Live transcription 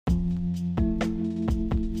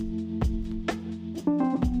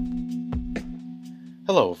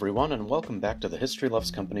Hello, everyone, and welcome back to the History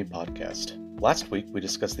Loves Company podcast. Last week, we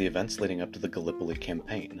discussed the events leading up to the Gallipoli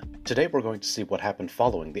campaign. Today, we're going to see what happened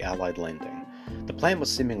following the Allied landing. The plan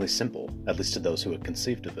was seemingly simple, at least to those who had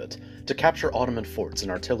conceived of it, to capture Ottoman forts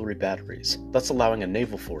and artillery batteries, thus allowing a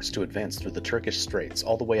naval force to advance through the Turkish Straits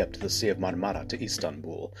all the way up to the Sea of Marmara to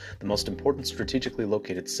Istanbul, the most important strategically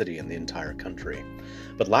located city in the entire country.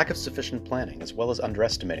 But lack of sufficient planning, as well as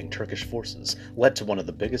underestimating Turkish forces, led to one of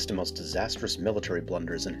the biggest and most disastrous military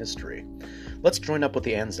blunders in history. Let's join up with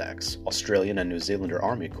the Anzacs, Australian and New Zealander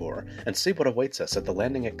Army Corps, and see what awaits us at the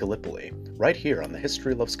landing at Gallipoli, right here on the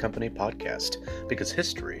History Loves Company podcast, because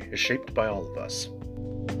history is shaped by all of us.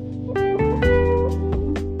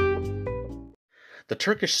 The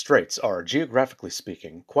Turkish Straits are, geographically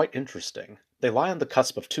speaking, quite interesting. They lie on the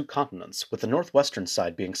cusp of two continents, with the northwestern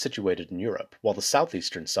side being situated in Europe, while the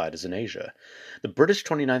southeastern side is in Asia. The British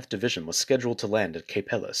 29th Division was scheduled to land at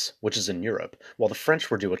Cape Helles, which is in Europe, while the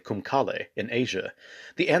French were due at Kumkale, in Asia.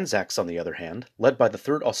 The Anzacs, on the other hand, led by the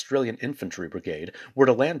 3rd Australian Infantry Brigade, were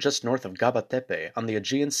to land just north of Gabatepe on the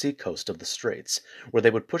Aegean Sea coast of the Straits, where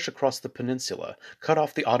they would push across the peninsula, cut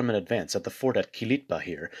off the Ottoman advance at the fort at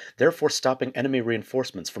Kilitbahir, therefore stopping enemy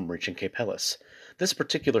reinforcements from reaching Cape Helles. This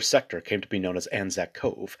particular sector came to be known as Anzac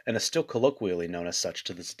Cove, and is still colloquially known as such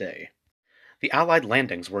to this day. The Allied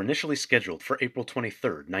landings were initially scheduled for April 23,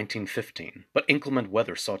 1915, but inclement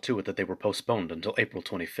weather saw to it that they were postponed until April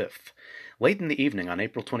 25th. Late in the evening on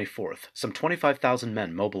April 24th, some 25,000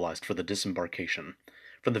 men mobilized for the disembarkation.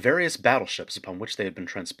 From the various battleships upon which they had been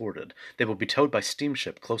transported, they would be towed by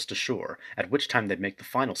steamship close to shore, at which time they'd make the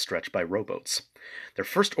final stretch by rowboats. Their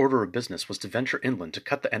first order of business was to venture inland to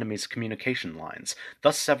cut the enemy's communication lines,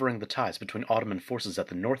 thus severing the ties between Ottoman forces at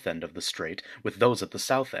the north end of the strait with those at the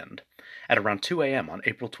south end. At around 2 a.m. on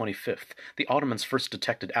April 25th, the Ottomans first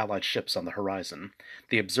detected Allied ships on the horizon.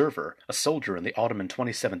 The observer, a soldier in the Ottoman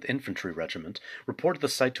 27th Infantry Regiment, reported the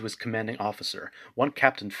sight to his commanding officer, one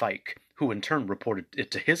Captain Fike, who in turn reported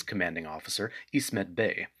it to his commanding officer, Ismet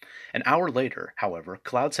Bey. An hour later, however,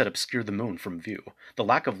 clouds had obscured the moon from view, the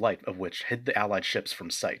lack of light of which hid the Allied ships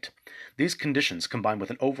from sight. These conditions, combined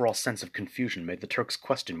with an overall sense of confusion, made the Turks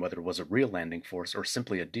question whether it was a real landing force or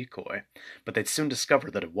simply a decoy, but they'd soon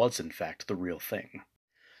discover that it was, in fact, the real thing.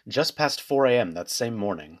 Just past 4 a.m. that same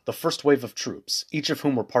morning, the first wave of troops, each of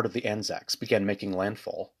whom were part of the Anzacs, began making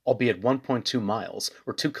landfall, albeit 1.2 miles,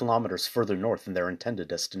 or 2 kilometers further north than their intended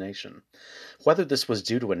destination. Whether this was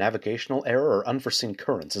due to a navigational error or unforeseen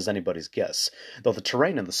currents is anybody's guess, though the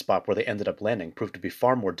terrain in the spot where they ended up landing proved to be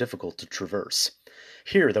far more difficult to traverse.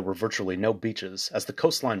 Here there were virtually no beaches, as the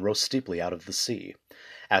coastline rose steeply out of the sea.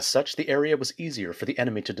 As such, the area was easier for the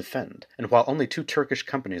enemy to defend, and while only 2 Turkish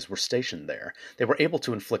companies were stationed there, they were able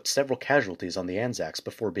to inflict several casualties on the Anzacs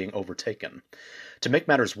before being overtaken. To make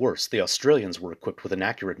matters worse, the Australians were equipped with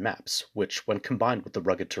inaccurate maps, which, when combined with the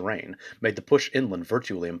rugged terrain, made the push inland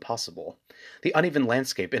virtually impossible. The uneven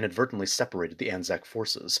landscape inadvertently separated the Anzac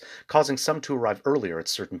forces, causing some to arrive earlier at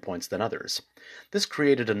certain points than others. This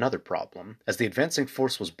created another problem, as the advancing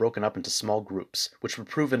force was broken up into small groups, which would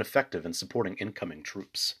prove ineffective in supporting incoming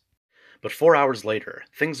troops. But 4 hours later,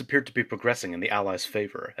 things appeared to be progressing in the Allies'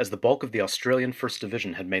 favor, as the bulk of the Australian 1st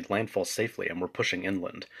Division had made landfall safely and were pushing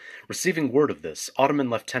inland. Receiving word of this,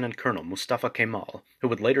 Ottoman Lieutenant Colonel Mustafa Kemal, who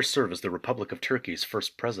would later serve as the Republic of Turkey's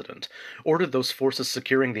first president, ordered those forces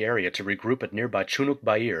securing the area to regroup at nearby Chunuk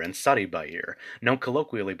Bayir and Sari Bayir, known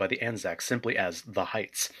colloquially by the Anzacs simply as the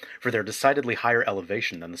Heights, for their decidedly higher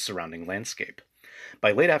elevation than the surrounding landscape.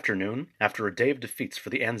 By late afternoon, after a day of defeats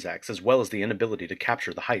for the Anzacs as well as the inability to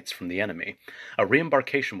capture the heights from the enemy, a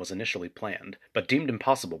re-embarkation was initially planned, but deemed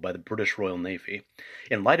impossible by the British Royal Navy.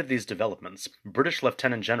 In light of these developments, British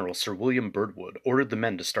Lieutenant General Sir William Birdwood ordered the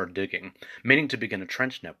men to start digging, meaning to begin a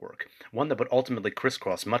trench network, one that would ultimately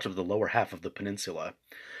crisscross much of the lower half of the peninsula.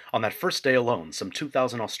 On that first day alone, some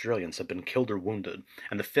 2,000 Australians had been killed or wounded,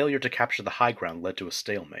 and the failure to capture the high ground led to a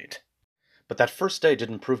stalemate. But that first day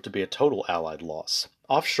didn't prove to be a total Allied loss.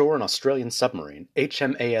 Offshore, an Australian submarine,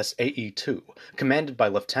 HMAS AE-2, commanded by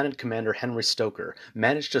Lieutenant Commander Henry Stoker,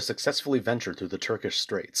 managed to successfully venture through the Turkish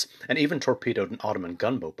Straits, and even torpedoed an Ottoman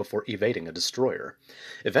gunboat before evading a destroyer.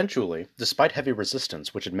 Eventually, despite heavy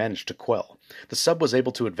resistance which it managed to quell, the sub was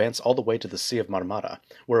able to advance all the way to the Sea of Marmara,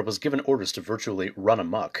 where it was given orders to virtually run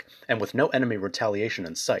amok, and with no enemy retaliation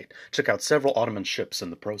in sight, took out several Ottoman ships in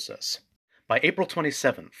the process. By April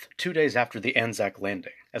 27th, 2 days after the Anzac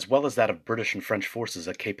landing, as well as that of British and French forces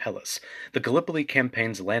at Cape Helles, the Gallipoli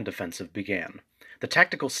campaign's land offensive began. The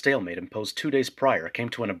tactical stalemate imposed 2 days prior came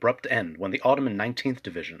to an abrupt end when the Ottoman 19th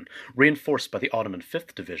Division, reinforced by the Ottoman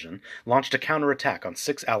 5th Division, launched a counterattack on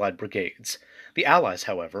 6 Allied brigades. The Allies,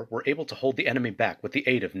 however, were able to hold the enemy back with the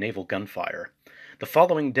aid of naval gunfire. The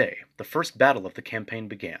following day, the first battle of the campaign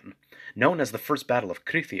began. Known as the First Battle of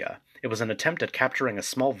Krithia, it was an attempt at capturing a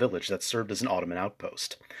small village that served as an Ottoman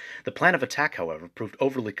outpost. The plan of attack, however, proved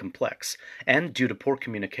overly complex, and, due to poor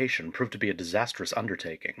communication, proved to be a disastrous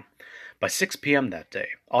undertaking. By 6 p.m. that day,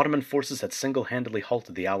 Ottoman forces had single-handedly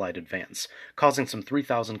halted the Allied advance, causing some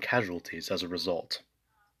 3,000 casualties as a result.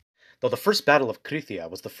 Though the First Battle of Krithia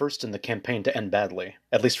was the first in the campaign to end badly,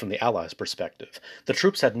 at least from the Allies' perspective, the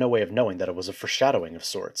troops had no way of knowing that it was a foreshadowing of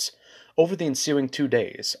sorts. Over the ensuing 2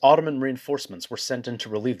 days, Ottoman reinforcements were sent in to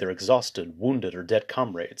relieve their exhausted, wounded, or dead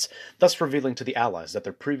comrades, thus revealing to the Allies that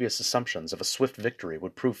their previous assumptions of a swift victory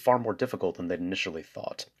would prove far more difficult than they'd initially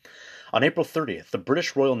thought. On April 30th, the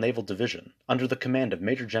British Royal Naval Division, under the command of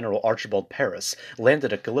Major General Archibald Paris,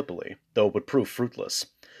 landed at Gallipoli, though it would prove fruitless.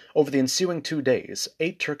 Over the ensuing 2 days,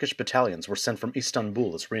 8 Turkish battalions were sent from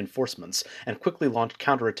Istanbul as reinforcements and quickly launched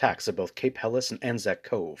counterattacks at both Cape Helles and Anzac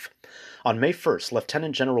Cove. On May 1st,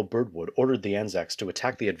 Lieutenant General Birdwood ordered the Anzacs to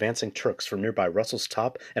attack the advancing Turks from nearby Russell's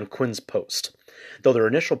Top and Quinn's Post. Though their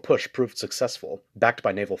initial push proved successful, backed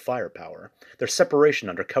by naval firepower, their separation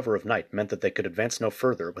under cover of night meant that they could advance no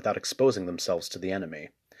further without exposing themselves to the enemy.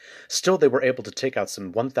 Still, they were able to take out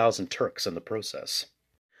some 1,000 Turks in the process.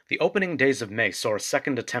 The opening days of May saw a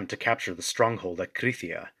second attempt to capture the stronghold at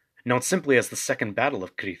Krithia. Known simply as the Second Battle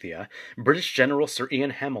of Krithia, British General Sir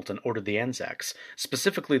Ian Hamilton ordered the Anzacs,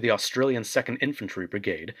 specifically the Australian 2nd Infantry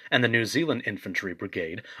Brigade and the New Zealand Infantry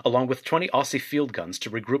Brigade, along with 20 Aussie field guns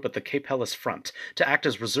to regroup at the Cape Helles front to act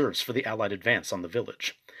as reserves for the Allied advance on the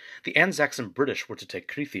village. The Anzacs and British were to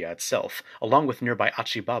take Krithia itself, along with nearby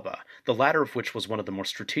Achi Baba, the latter of which was one of the more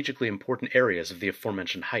strategically important areas of the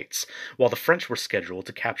aforementioned heights, while the French were scheduled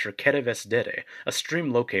to capture Kereves Dere, a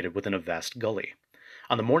stream located within a vast gully.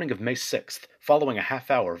 On the morning of May 6th, following a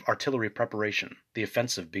half-hour of artillery preparation, the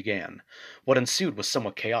offensive began. What ensued was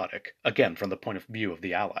somewhat chaotic, again from the point of view of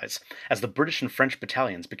the Allies, as the British and French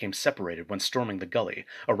battalions became separated when storming the gully,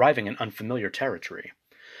 arriving in unfamiliar territory.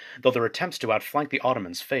 Though their attempts to outflank the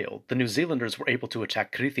Ottomans failed, the New Zealanders were able to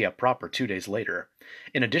attack Krithia proper 2 days later.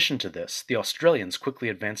 In addition to this, the Australians quickly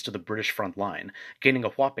advanced to the British front line, gaining a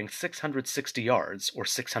whopping 660 yards, or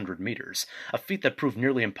 600 meters, a feat that proved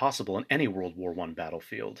nearly impossible in any World War I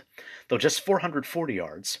battlefield. Though just 440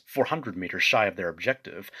 yards, 400 meters shy of their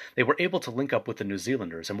objective, they were able to link up with the New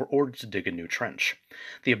Zealanders and were ordered to dig a new trench.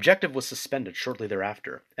 The objective was suspended shortly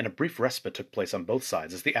thereafter, and a brief respite took place on both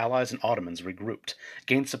sides as the Allies and Ottomans regrouped,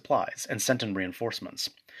 gained supplies, and sent in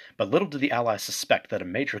reinforcements. But little did the Allies suspect that a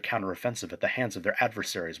major counteroffensive at the hands of their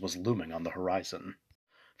adversaries was looming on the horizon.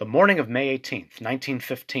 The morning of May 18th,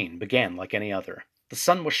 1915, began like any other. The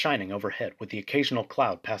sun was shining overhead, with the occasional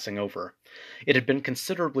cloud passing over. It had been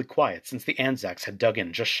considerably quiet since the Anzacs had dug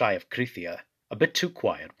in just shy of Krithia. A bit too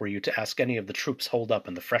quiet, were you to ask any of the troops holed up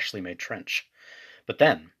in the freshly made trench. But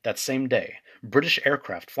then, that same day, British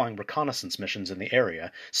aircraft flying reconnaissance missions in the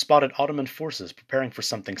area spotted Ottoman forces preparing for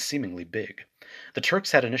something seemingly big. The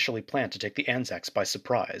Turks had initially planned to take the Anzacs by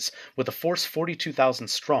surprise, with a force 42,000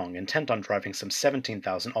 strong intent on driving some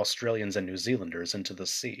 17,000 Australians and New Zealanders into the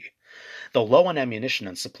sea. Though low on ammunition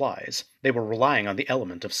and supplies, they were relying on the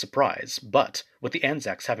element of surprise, but, with the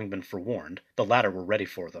Anzacs having been forewarned, the latter were ready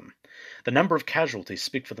for them. The number of casualties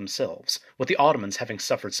speak for themselves, with the Ottomans having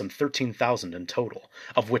suffered some 13,000 in total,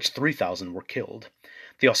 of which 3,000 were killed.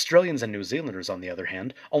 The Australians and New Zealanders, on the other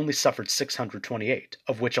hand, only suffered 628,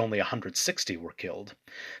 of which only 160 were killed.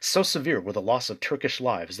 So severe were the loss of Turkish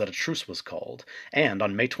lives that a truce was called, and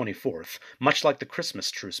on May 24th, much like the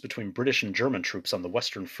Christmas truce between British and German troops on the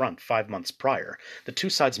Western Front 5 months prior, the two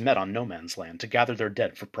sides met on no man's land to gather their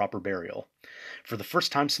dead for proper burial. For the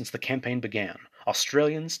first time since the campaign began,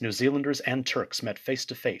 Australians, New Zealanders, and Turks met face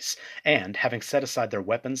to face, and, having set aside their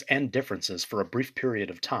weapons and differences for a brief period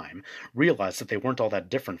of time, realized that they weren't all that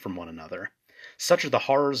different from one another. Such are the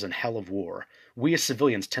horrors and hell of war. We as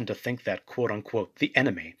civilians tend to think that, quote-unquote, the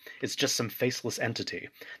enemy is just some faceless entity,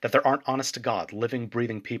 that there aren't honest-to-God, living,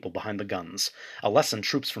 breathing people behind the guns, a lesson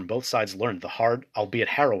troops from both sides learned the hard, albeit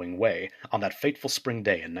harrowing way, on that fateful spring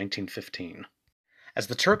day in 1915. As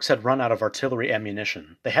the Turks had run out of artillery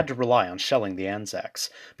ammunition, they had to rely on shelling the Anzacs.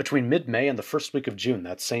 Between mid-May and the first week of June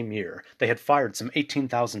that same year, they had fired some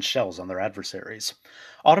 18,000 shells on their adversaries.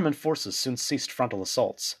 Ottoman forces soon ceased frontal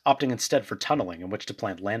assaults, opting instead for tunneling in which to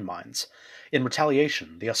plant landmines. In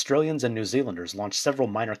retaliation, the Australians and New Zealanders launched several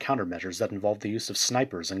minor countermeasures that involved the use of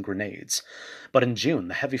snipers and grenades. But in June,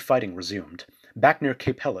 the heavy fighting resumed. Back near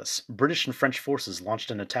Cape Helles, British and French forces launched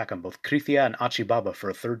an attack on both Krithia and Achi Baba for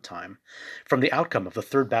a third time. From the outcome of the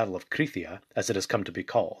Third Battle of Krithia, as it has come to be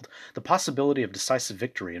called, the possibility of decisive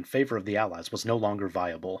victory in favor of the Allies was no longer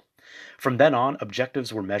viable. From then on,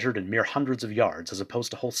 objectives were measured in mere hundreds of yards as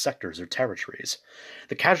opposed to whole sectors or territories.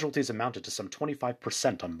 The casualties amounted to some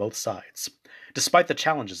 25% on both sides. Despite the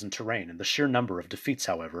challenges in terrain and the sheer number of defeats,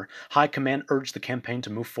 however, High Command urged the campaign to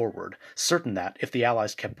move forward, certain that, if the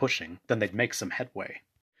Allies kept pushing, then they'd make some headway.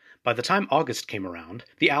 By the time August came around,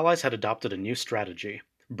 the Allies had adopted a new strategy.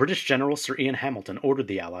 British General Sir Ian Hamilton ordered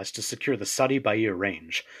the Allies to secure the Sadi Bair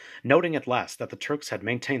range. Noting at last that the Turks had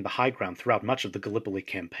maintained the high ground throughout much of the Gallipoli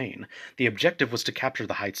campaign, the objective was to capture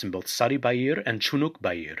the heights in both Sadi Bair and Chunuk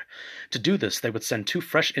Bair. To do this, they would send 2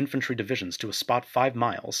 fresh infantry divisions to a spot 5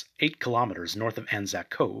 miles, 8 kilometers north of Anzac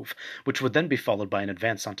Cove, which would then be followed by an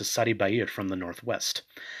advance onto Sadi Bair from the northwest.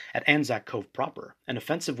 At Anzac Cove proper, an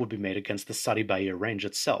offensive would be made against the Sadi Bair range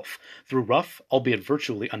itself, through rough, albeit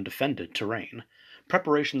virtually undefended, terrain.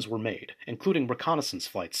 Preparations were made, including reconnaissance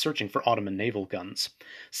flights searching for Ottoman naval guns.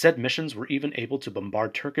 Said missions were even able to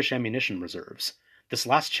bombard Turkish ammunition reserves. This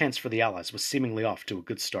last chance for the Allies was seemingly off to a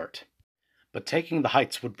good start. But taking the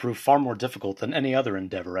heights would prove far more difficult than any other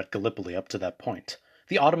endeavor at Gallipoli up to that point.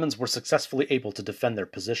 The Ottomans were successfully able to defend their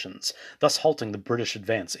positions, thus halting the British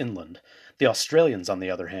advance inland. The Australians, on the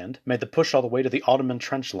other hand, made the push all the way to the Ottoman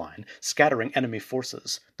trench line, scattering enemy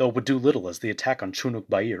forces, though it would do little as the attack on Chunuk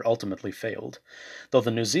Bair ultimately failed. Though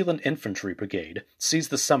the New Zealand Infantry Brigade seized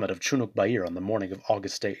the summit of Chunuk Bair on the morning of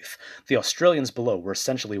August 8th, the Australians below were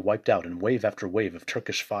essentially wiped out in wave after wave of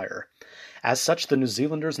Turkish fire. As such, the New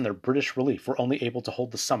Zealanders and their British relief were only able to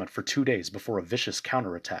hold the summit for 2 days before a vicious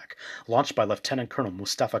counterattack, launched by Lieutenant Colonel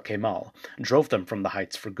Mustafa Kemal, drove them from the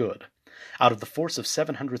heights for good. Out of the force of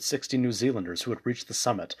 760 New Zealanders who had reached the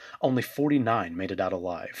summit, only 49 made it out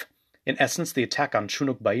alive. In essence, the attack on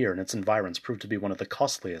Chunuk Bair and its environs proved to be one of the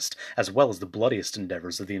costliest as well as the bloodiest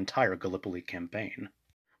endeavors of the entire Gallipoli campaign.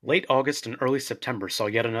 Late August and early September saw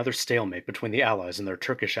yet another stalemate between the Allies and their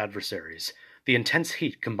Turkish adversaries. The intense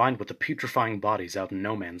heat combined with the putrefying bodies out in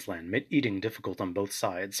no man's land made eating difficult on both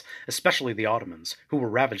sides, especially the Ottomans, who were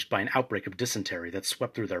ravaged by an outbreak of dysentery that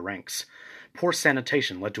swept through their ranks. Poor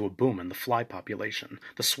sanitation led to a boom in the fly population,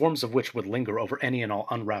 the swarms of which would linger over any and all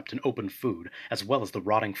unwrapped and open food, as well as the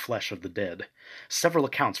rotting flesh of the dead. Several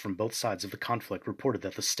accounts from both sides of the conflict reported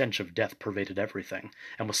that the stench of death pervaded everything,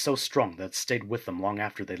 and was so strong that it stayed with them long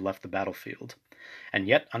after they left the battlefield. And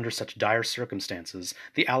yet, under such dire circumstances,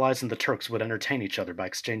 the Allies and the Turks would entertain each other by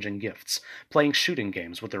exchanging gifts, playing shooting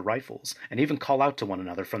games with their rifles, and even call out to one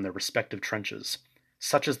another from their respective trenches.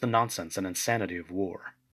 Such is the nonsense and insanity of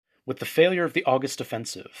war. With the failure of the August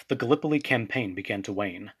offensive, the Gallipoli campaign began to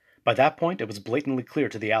wane. By that point, it was blatantly clear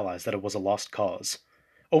to the Allies that it was a lost cause.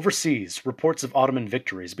 Overseas, reports of Ottoman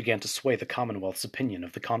victories began to sway the Commonwealth's opinion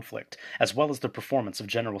of the conflict, as well as the performance of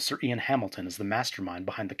General Sir Ian Hamilton as the mastermind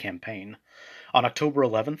behind the campaign. On October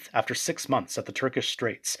 11th, after 6 months at the Turkish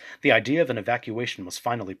Straits, the idea of an evacuation was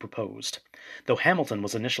finally proposed. Though Hamilton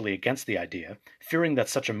was initially against the idea, fearing that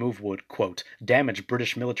such a move would, quote, damage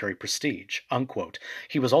British military prestige, unquote,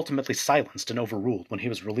 he was ultimately silenced and overruled when he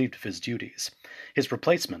was relieved of his duties. His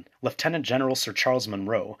replacement, Lieutenant General Sir Charles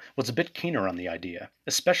Munro, was a bit keener on the idea,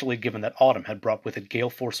 especially given that autumn had brought with it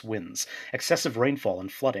gale-force winds, excessive rainfall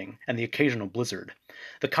and flooding, and the occasional blizzard.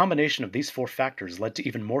 The combination of these 4 factors led to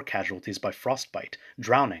even more casualties by frostbite,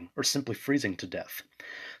 drowning, or simply freezing to death.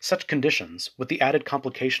 Such conditions, with the added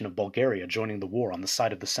complication of Bulgaria joining the war on the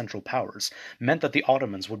side of the Central Powers, meant that the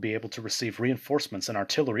Ottomans would be able to receive reinforcements and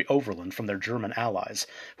artillery overland from their German allies,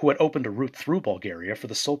 who had opened a route through Bulgaria for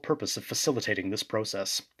the sole purpose of facilitating this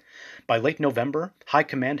process. By late November, High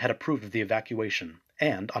Command had approved of the evacuation,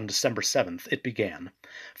 and on December 7th it began.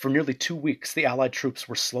 For nearly 2 weeks the Allied troops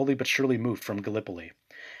were slowly but surely moved from Gallipoli.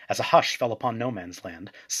 As a hush fell upon no man's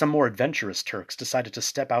land, some more adventurous Turks decided to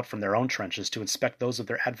step out from their own trenches to inspect those of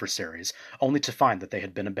their adversaries, only to find that they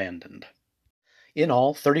had been abandoned. In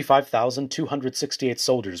all, 35,268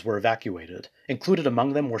 soldiers were evacuated. Included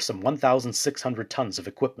among them were some 1,600 tons of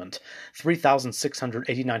equipment,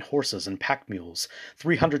 3,689 horses and pack mules,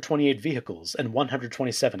 328 vehicles, and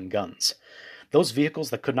 127 guns. Those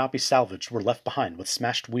vehicles that could not be salvaged were left behind with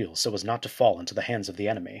smashed wheels so as not to fall into the hands of the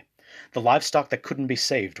enemy. The livestock that couldn't be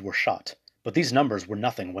saved were shot, but these numbers were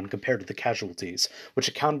nothing when compared to the casualties, which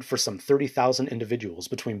accounted for some 30,000 individuals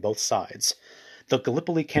between both sides. The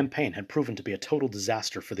Gallipoli campaign had proven to be a total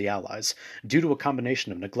disaster for the Allies, due to a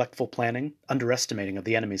combination of neglectful planning, underestimating of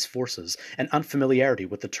the enemy's forces, and unfamiliarity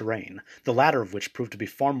with the terrain, the latter of which proved to be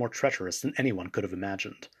far more treacherous than anyone could have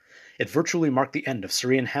imagined. It virtually marked the end of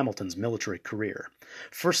Sir Ian Hamilton's military career.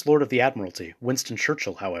 First Lord of the Admiralty, Winston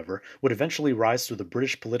Churchill, however, would eventually rise through the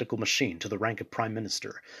British political machine to the rank of Prime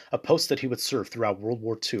Minister, a post that he would serve throughout World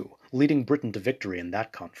War II, leading Britain to victory in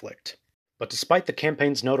that conflict. But despite the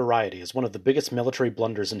campaign's notoriety as one of the biggest military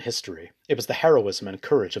blunders in history, it was the heroism and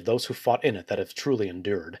courage of those who fought in it that have truly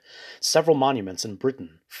endured. Several monuments in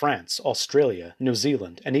Britain, France, Australia, New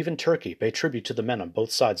Zealand, and even Turkey pay tribute to the men on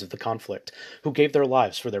both sides of the conflict, who gave their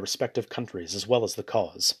lives for their respective countries as well as the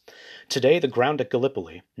cause. Today, the ground at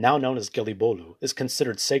Gallipoli, now known as Gelibolu, is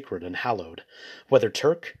considered sacred and hallowed. Whether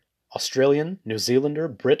Turk, Australian, New Zealander,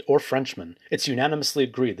 Brit, or Frenchman, it's unanimously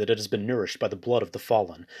agreed that it has been nourished by the blood of the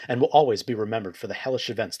fallen, and will always be remembered for the hellish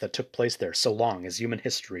events that took place there so long as human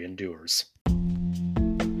history endures.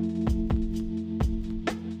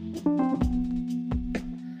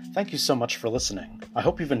 Thank you so much for listening. I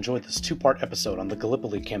hope you've enjoyed this two-part episode on the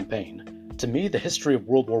Gallipoli campaign. To me, the history of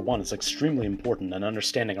World War I is extremely important in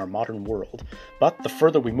understanding our modern world, but the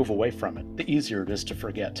further we move away from it, the easier it is to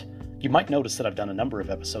forget. You might notice that I've done a number of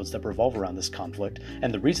episodes that revolve around this conflict,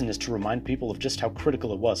 and the reason is to remind people of just how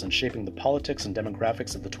critical it was in shaping the politics and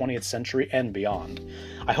demographics of the 20th century and beyond.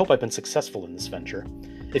 I hope I've been successful in this venture.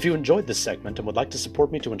 If you enjoyed this segment and would like to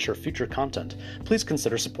support me to ensure future content, please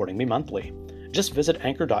consider supporting me monthly. Just visit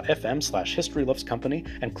anchor.fm/historylovescompany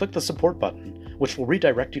and click the support button, which will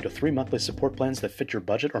redirect you to 3 monthly support plans that fit your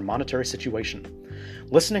budget or monetary situation.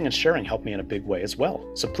 Listening and sharing help me in a big way as well,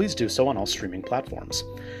 so please do so on all streaming platforms.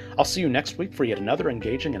 I'll see you next week for yet another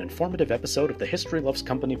engaging and informative episode of the History Loves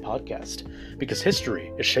Company podcast, because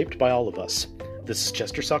history is shaped by all of us. This is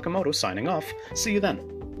Chester Sakamoto signing off. See you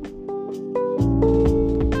then.